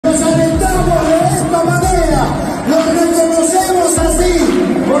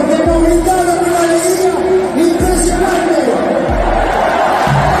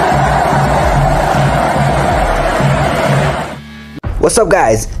What's up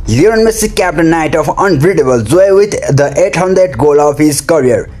guys, Lionel Messi capped a night of unbeatable joy with the 800th goal of his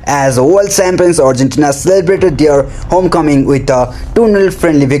career as world champions Argentina celebrated their homecoming with a 2-0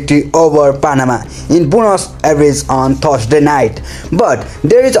 friendly victory over Panama in Buenos Aires on Thursday night. But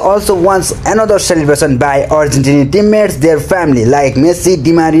there is also another celebration by Argentine teammates, their family like Messi,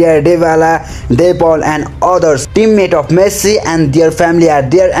 Di Maria, Dybala, De Paul and others. Teammates of Messi and their family are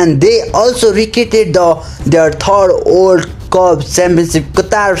there, and they also recreated their third World Cup Championship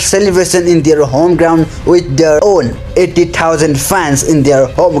Qatar celebration in their home ground with their own 80,000 fans in their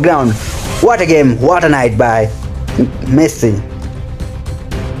home ground. What a game, what a night by Messi.